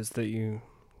experiences that you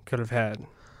could have had?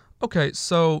 Okay,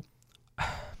 so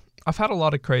I've had a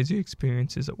lot of crazy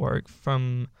experiences at work,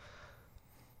 from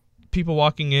people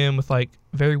walking in with like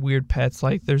very weird pets.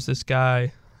 Like there's this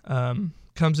guy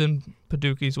comes in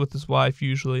Paducah's with his wife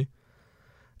usually,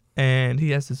 and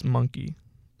he has this monkey.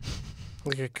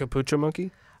 Like a capucha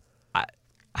monkey?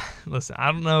 Listen,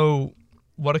 I don't know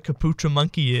what a capucha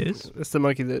monkey is. It's the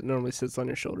monkey that normally sits on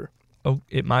your shoulder. Oh,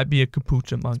 it might be a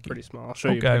capucha monkey. Pretty small. I'll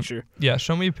show you a picture. Yeah,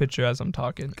 show me a picture as I'm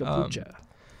talking. Capucha.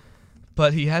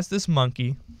 But he has this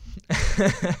monkey,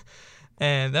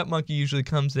 and that monkey usually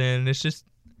comes in, and it's just,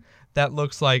 that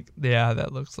looks like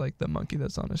the monkey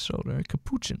that's on his shoulder, a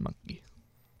capuchin monkey.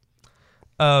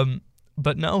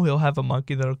 But no, he'll have a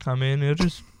monkey that'll come in, he'll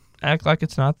just act like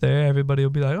it's not there. Everybody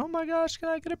will be like, oh my gosh, can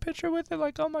I get a picture with it?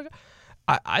 Like, oh my God.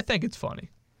 I think it's funny.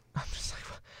 I'm just like,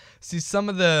 see, some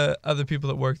of the other people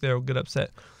that work there will get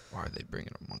upset. Why are they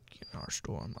bringing a monkey in our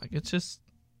store? I'm like, it's just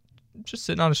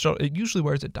sitting on a shoulder. It usually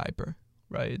wears a diaper,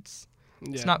 right? It's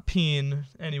not peeing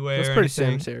anywhere. That's pretty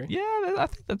sanitary. Yeah, I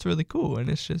think that's really cool, and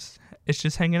it's just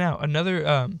hanging out.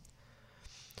 Another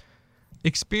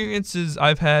experiences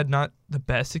I've had, not the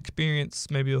best experience,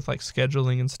 maybe with like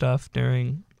scheduling and stuff.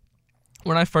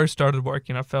 When I first started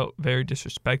working, I felt very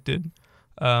disrespected.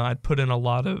 I'd put in a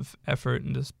lot of effort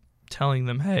and just telling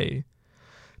them, hey,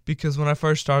 because when I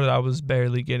first started, I was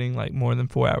barely getting like more than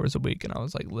 4 hours a week. And I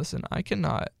was like, listen, I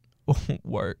cannot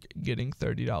work getting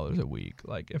 $30 a week.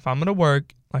 Like if I'm going to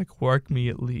work work me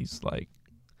at least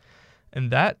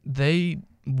and that they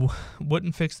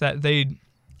wouldn't fix that.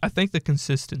 I think the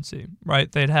consistency,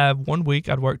 right? They'd have 1 week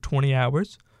I'd work 20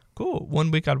 hours. Cool.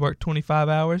 1 week I'd work 25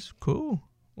 hours. Cool.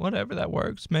 Whatever, that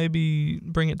works. Maybe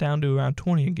bring it down to around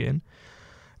 20 again.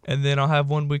 And then I'll have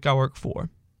 1 week I work 4.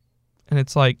 And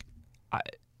it's like,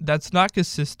 that's not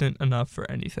consistent enough for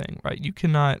anything, right? You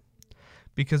cannot,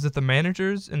 because if the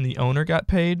managers and the owner got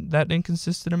paid that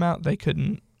inconsistent amount, they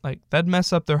couldn't, that'd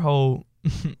mess up their whole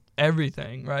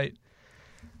everything, right?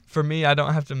 For me, I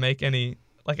don't have to make any,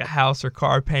 a house or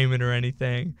car payment or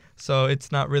anything. So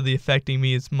it's not really affecting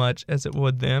me as much as it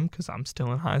would them because I'm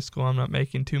still in high school. I'm not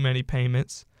making too many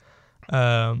payments.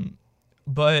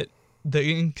 But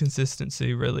the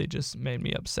inconsistency really just made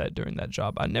me upset during that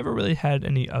job. I never really had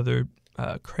any other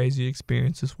crazy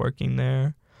experiences working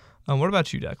there. What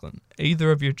about you, Declan?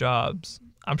 Either of your jobs?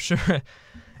 I'm sure.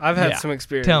 I've had Yeah. some Tell me.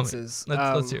 experiences.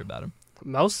 Let's hear about them.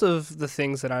 Most of the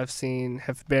things that I've seen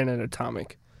have been at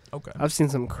Atomic. Okay. I've seen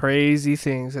some crazy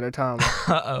things at Atomic.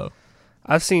 Uh-oh.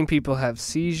 I've seen people have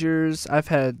seizures. I've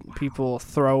had people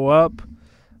throw up.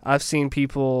 I've seen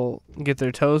people get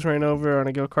their toes ran over on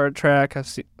a go-kart track. I've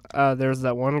seen there's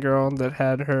that one girl that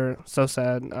had her so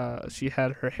sad. She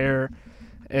had her hair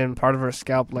and part of her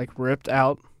scalp like ripped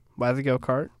out by the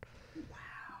go-kart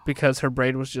because her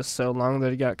braid was just so long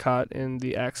that it got caught in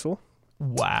the axle.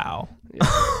 Wow.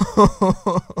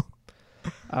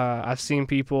 I've seen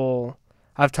people.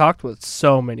 I've talked with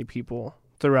so many people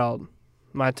throughout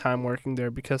my time working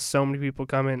there because so many people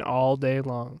come in all day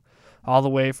long, all the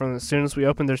way from as soon as we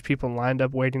open. There's people lined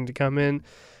up waiting to come in,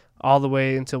 all the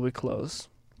way until we close.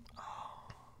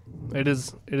 It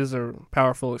is a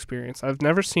powerful experience. I've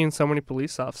never seen so many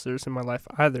police officers in my life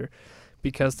either,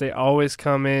 because they always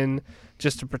come in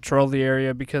just to patrol the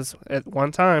area. Because at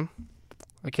one time,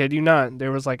 I kid you not,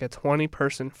 there was like a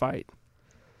 20-person fight.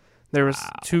 There was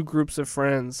two groups of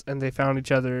friends, and they found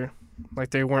each other, like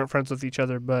they weren't friends with each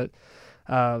other, but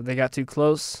they got too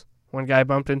close. One guy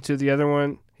bumped into the other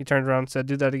one. He turned around and said,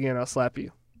 "Do that again, I'll slap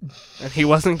you." And he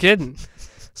wasn't kidding.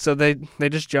 So they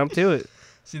just jumped to it.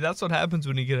 See, that's what happens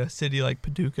when you get a city like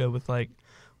Paducah with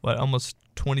almost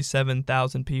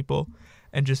 27,000 people,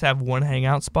 and just have one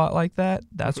hangout spot like that.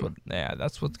 That's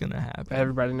what's gonna happen.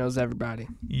 Everybody knows everybody.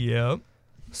 Yep.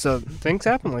 So things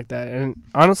happen like that, and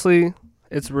honestly,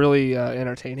 it's really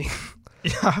entertaining.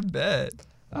 Yeah, I bet.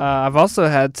 I've also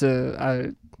had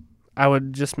to. I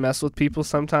would just mess with people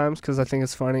sometimes because I think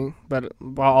it's funny, but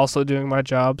while also doing my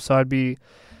job. So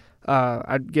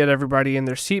I'd get everybody in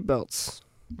their seatbelts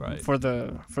for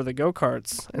the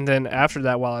go-karts, and then after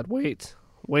that, while I'd wait,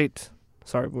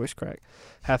 sorry, voice crack,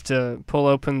 have to pull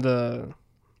open the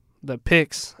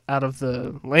picks out of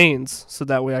the lanes so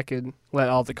that way I could let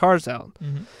all the cars out.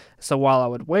 Mm-hmm. So while I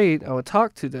would wait, I would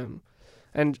talk to them.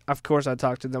 And, of course, I'd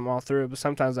talk to them all through, but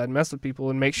sometimes I'd mess with people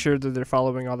and make sure that they're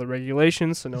following all the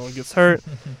regulations so no one gets hurt.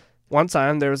 One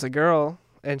time, there was a girl,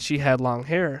 and she had long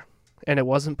hair, and it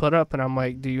wasn't put up, and I'm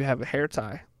like, "Do you have a hair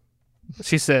tie?"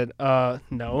 She said,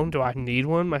 "No. Do I need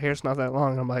one? My hair's not that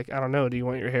long." I'm like, "I don't know. Do you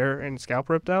want your hair and scalp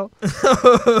ripped out?"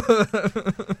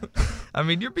 I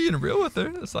mean, you're being real with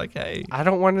her. It's like, hey. I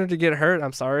don't want her to get hurt.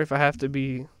 I'm sorry if I have to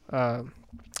be, not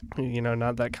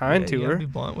that kind to you her. gotta be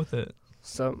blunt with it.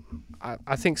 So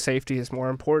I think safety is more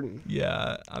important.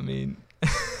 Yeah, I mean,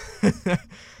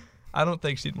 I don't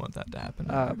think she'd want that to happen.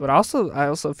 But I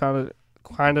also found it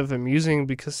kind of amusing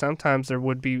because sometimes there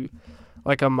would be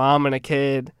like a mom and a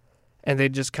kid, and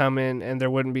they'd just come in and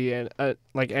there wouldn't be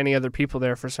like any other people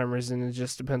there for some reason. It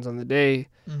just depends on the day.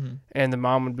 Mm-hmm. And the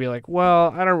mom would be like,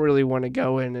 "Well, I don't really want to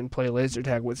go in and play laser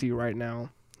tag with you right now.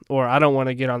 Or I don't want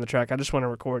to get on the track. I just want to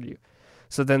record you."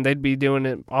 So then they'd be doing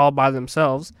it all by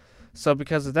themselves. So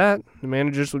because of that, the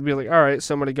managers would be like, "All right,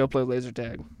 somebody go play laser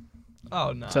tag."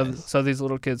 Oh, nice. So these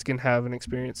little kids can have an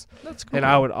experience. That's cool. And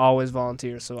I would always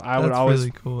volunteer. So I would always,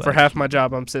 really cool, for half my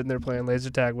job, I'm sitting there playing laser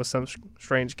tag with some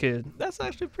strange kid. That's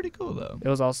actually pretty cool, though. It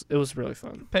was really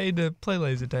fun. Paid to play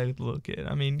laser tag with a little kid.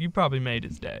 I mean, you probably made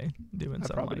his day doing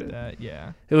something like did. that.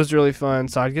 Yeah. It was really fun.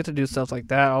 So I'd get to do stuff like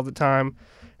that all the time.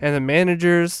 And the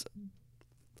managers,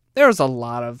 there was a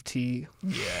lot of tea.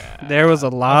 Yeah. There was a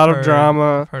lot of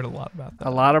drama. I've heard a lot about that.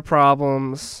 A lot of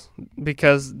problems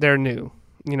because they're new.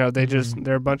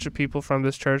 They're a bunch of people from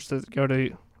this church that go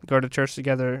to church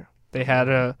together. They had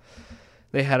a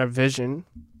vision,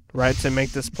 right, to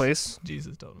make this place.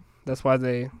 Jesus told them. That's why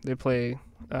they play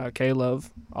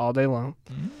K-Love all day long.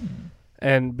 Mm.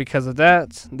 And because of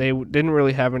that, they didn't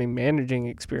really have any managing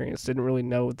experience. Didn't really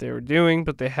know what they were doing,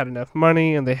 but they had enough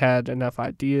money and they had enough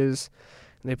ideas.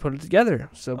 And they put it together.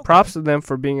 So props to them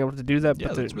for being able to do that. Yeah,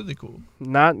 but that's really cool.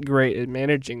 Not great at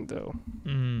managing, though.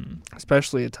 Mm.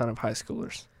 Especially a ton of high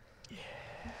schoolers. Yeah.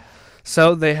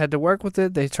 So they had to work with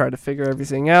it. They tried to figure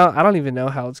everything out. I don't even know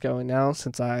how it's going now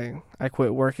since I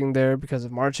quit working there because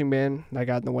of marching band. I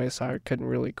got in the way, so I couldn't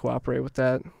really cooperate with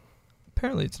that.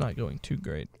 Apparently it's not going too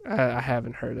great. I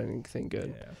haven't heard anything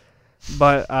good. Yeah.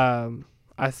 But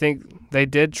I think they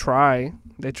did try.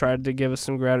 They tried to give us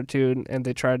some gratitude, and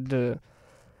they tried to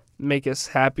make us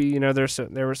happy.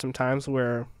 There were some times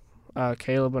where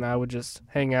Caleb and I would just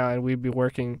hang out and we'd be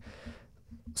working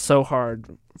so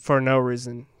hard for no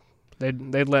reason.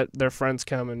 They'd let their friends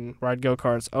come and ride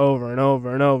go-karts over and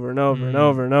over and over and over and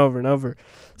over and over and over.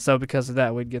 So because of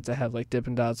that, we'd get to have like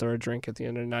Dippin' Dots or a drink at the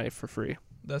end of the night for free.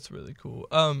 That's really cool.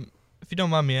 If you don't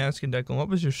mind me asking, Declan, what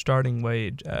was your starting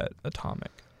wage at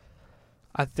Atomic?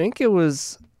 I think it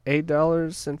was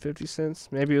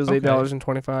 $8.50. Maybe it was Okay.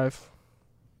 $8.25.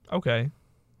 Okay.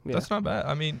 Yeah. That's not bad.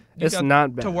 I mean, you It's got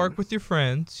not bad. to work with your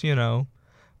friends,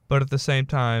 but at the same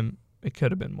time, it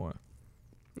could have been more.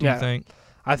 Do you think?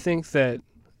 I think that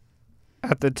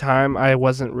at the time I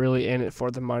wasn't really in it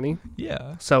for the money,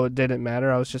 Yeah. so it didn't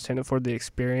matter. I was just in it for the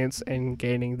experience and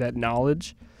gaining that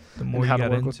knowledge. The more how you to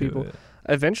got work into with people. it.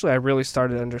 Eventually, I really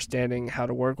started understanding how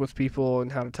to work with people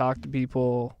and how to talk to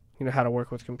people, how to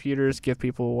work with computers, give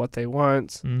people what they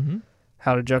want, Mm-hmm.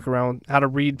 how to joke around, how to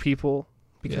read people,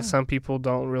 because Yeah. some people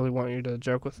don't really want you to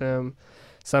joke with them.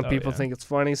 Some Oh, people yeah. think it's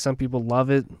funny. Some people love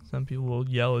it. Some people will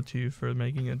yell at you for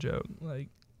making a joke. Like,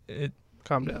 it.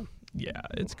 Calm down. Yeah,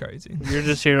 it's crazy. You're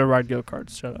just here to ride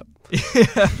go-karts. Shut up.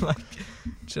 Yeah, like,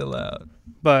 chill out.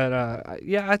 But,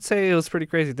 I'd say it was pretty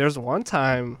crazy. There's one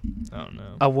time Oh,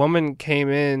 no. a woman came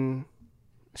in.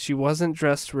 She wasn't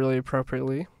dressed really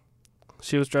appropriately.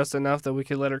 She was dressed enough that we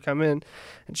could let her come in.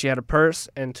 And she had a purse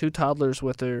and 2 toddlers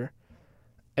with her.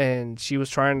 And she was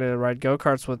trying to ride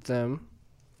go-karts with them.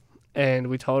 And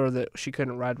we told her that she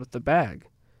couldn't ride with the bag.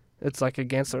 It's like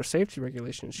against our safety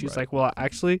regulations. She's Right. like, well,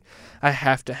 actually, I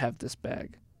have to have this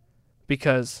bag.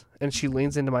 Because, and she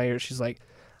leans into my ear. She's like,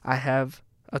 I have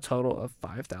a total of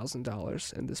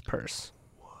 $5,000 in this purse.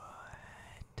 What?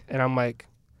 And I'm like,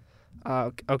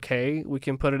 okay, we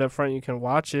can put it up front. You can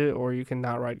watch it, or you can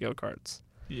not ride go-karts.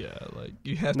 Yeah, like,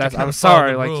 you have to That's, kinda I'm follow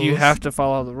sorry, the like, you rules. have to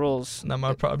follow the rules. Not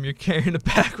my problem. You're carrying a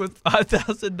bag with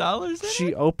 $5,000 in it?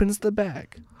 She opens the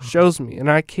bag, shows me,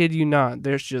 and I kid you not,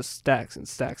 there's just stacks and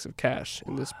stacks of cash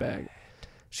in this bag.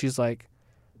 She's like,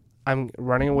 I'm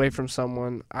running away from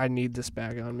someone. I need this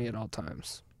bag on me at all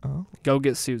times. Oh. Go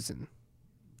get Susan.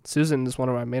 Susan is one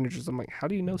of my managers. I'm like, how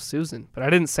do you know Susan? But I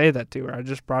didn't say that to her. I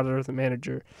just brought her to the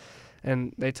manager,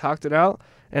 and they talked it out,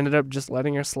 ended up just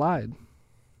letting her slide.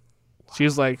 She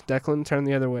was like, Declan, turn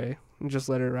the other way, and just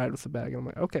let her ride with the bag. And I'm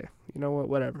like, okay, you know what,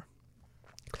 whatever.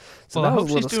 So Well, I that hope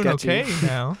was a she's little doing sketchy. okay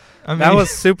now. I mean, That was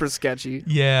super sketchy.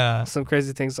 yeah. Some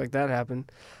crazy things like that happen.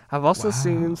 I've also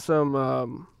seen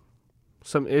some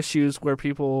issues where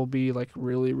people will be like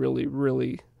really, really,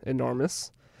 really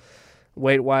enormous,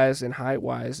 weight-wise and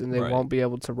height-wise, and they Right. won't be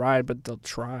able to ride, but they'll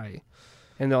try.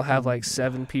 And they'll have like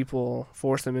 7 people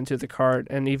force them into the cart,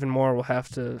 and even more will have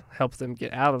to help them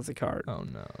get out of the cart. Oh,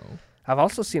 no. I've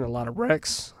also seen a lot of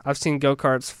wrecks. I've seen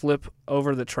go-karts flip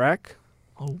over the track.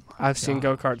 Oh, I've seen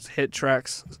God. go-karts hit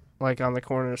tracks like on the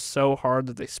corners so hard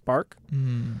that they spark.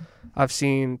 Mm. I've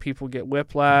seen people get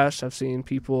whiplash. I've seen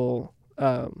people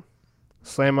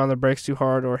slam on the brakes too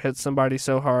hard or hit somebody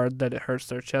so hard that it hurts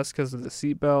their chest because of the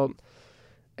seatbelt.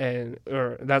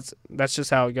 Or that's just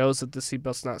how it goes if the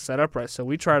seatbelt's not set up right. So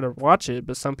we try to watch it,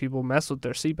 but some people mess with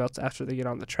their seatbelts after they get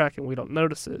on the track and we don't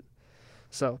notice it.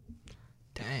 So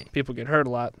Dang. people get hurt a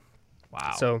lot.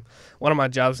 Wow. So one of my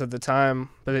jobs at the time,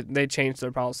 but they changed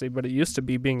their policy, but it used to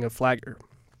be being a flagger.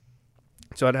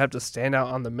 So I'd have to stand out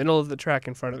on the middle of the track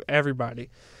in front of everybody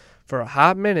for a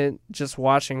hot minute just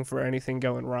watching for anything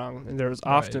going wrong. And there was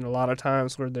often a lot of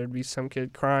times where there'd be some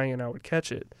kid crying and I would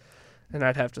catch it. And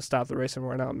I'd have to stop the race and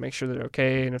run out and make sure they're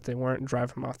okay. And if they weren't,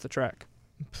 drive them off the track.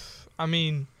 I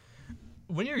mean,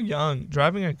 when you're young,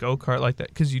 driving a go-kart like that,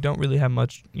 because you don't really have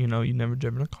much, you never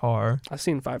driven a car. I've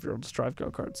seen 5-year-olds drive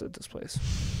go-karts at this place.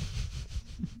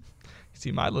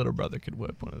 See, my little brother could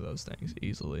whip one of those things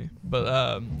easily.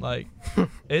 But,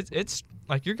 it's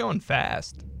like you're going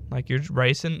fast. Like, you're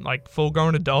racing, like,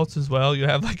 full-grown adults as well. You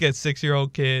have, like, a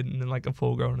 6-year-old kid and then, like, a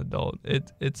full-grown adult.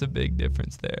 It's a big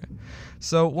difference there.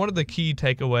 So, one of the key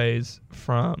takeaways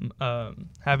from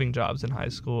having jobs in high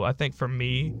school, I think for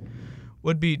me,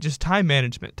 would be just time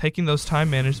management. Taking those time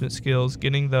management skills,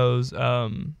 getting those,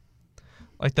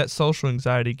 like, that social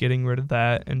anxiety, getting rid of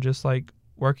that, and just, like,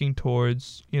 working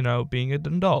towards, being an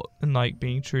adult and like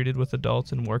being treated with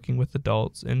adults and working with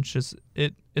adults, and just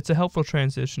it's a helpful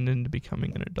transition into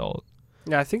becoming an adult.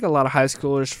 Yeah, I think a lot of high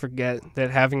schoolers forget that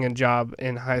having a job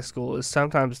in high school is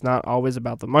sometimes not always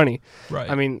about the money. Right.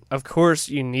 I mean, of course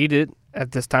you need it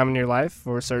at this time in your life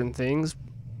for certain things,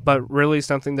 but really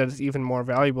something that is even more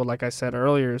valuable, like I said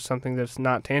earlier, is something that's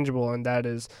not tangible, and that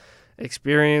is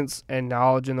experience and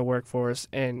knowledge in the workforce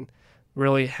and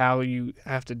really how you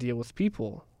have to deal with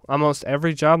people. Almost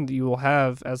every job that you will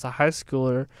have as a high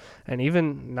schooler, and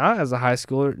even not as a high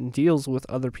schooler, deals with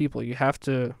other people. You have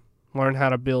to learn how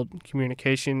to build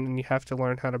communication, and you have to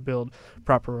learn how to build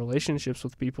proper relationships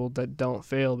with people that don't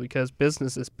fail, because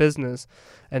business is business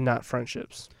and not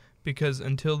friendships. Because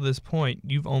until this point,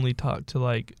 you've only talked to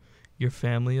like your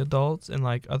family adults and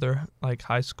like other like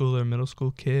high school or middle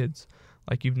school kids.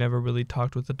 Like, you've never really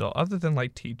talked with adults, other than,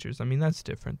 like, teachers. I mean, that's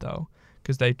different, though,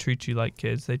 because they treat you like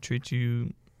kids. They treat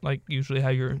you like usually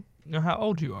how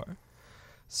old you are.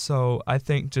 So I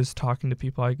think just talking to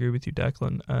people, I agree with you,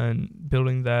 Declan, and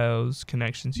building those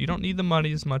connections. You don't need the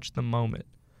money as much at the moment,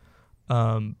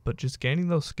 but just gaining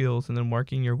those skills and then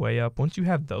working your way up. Once you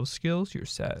have those skills, you're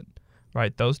set,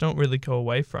 right? Those don't really go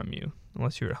away from you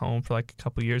unless you're at home for like a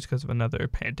couple years because of another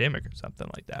pandemic or something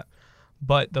like that.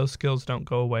 But those skills don't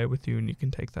go away with you, and you can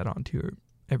take that on to your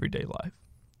everyday life.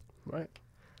 Right.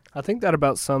 I think that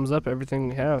about sums up everything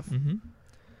we have. Mm-hmm.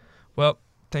 Well,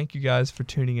 thank you guys for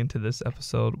tuning into this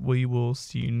episode. We will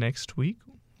see you next week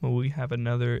when we have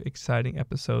another exciting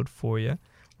episode for you.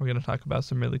 We're going to talk about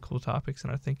some really cool topics,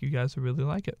 and I think you guys will really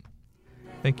like it.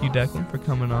 Thank you, Declan, for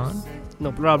coming on.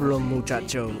 No problem,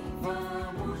 muchacho.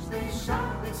 Vamos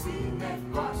deixar esse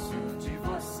negócio de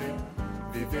você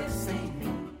viver sem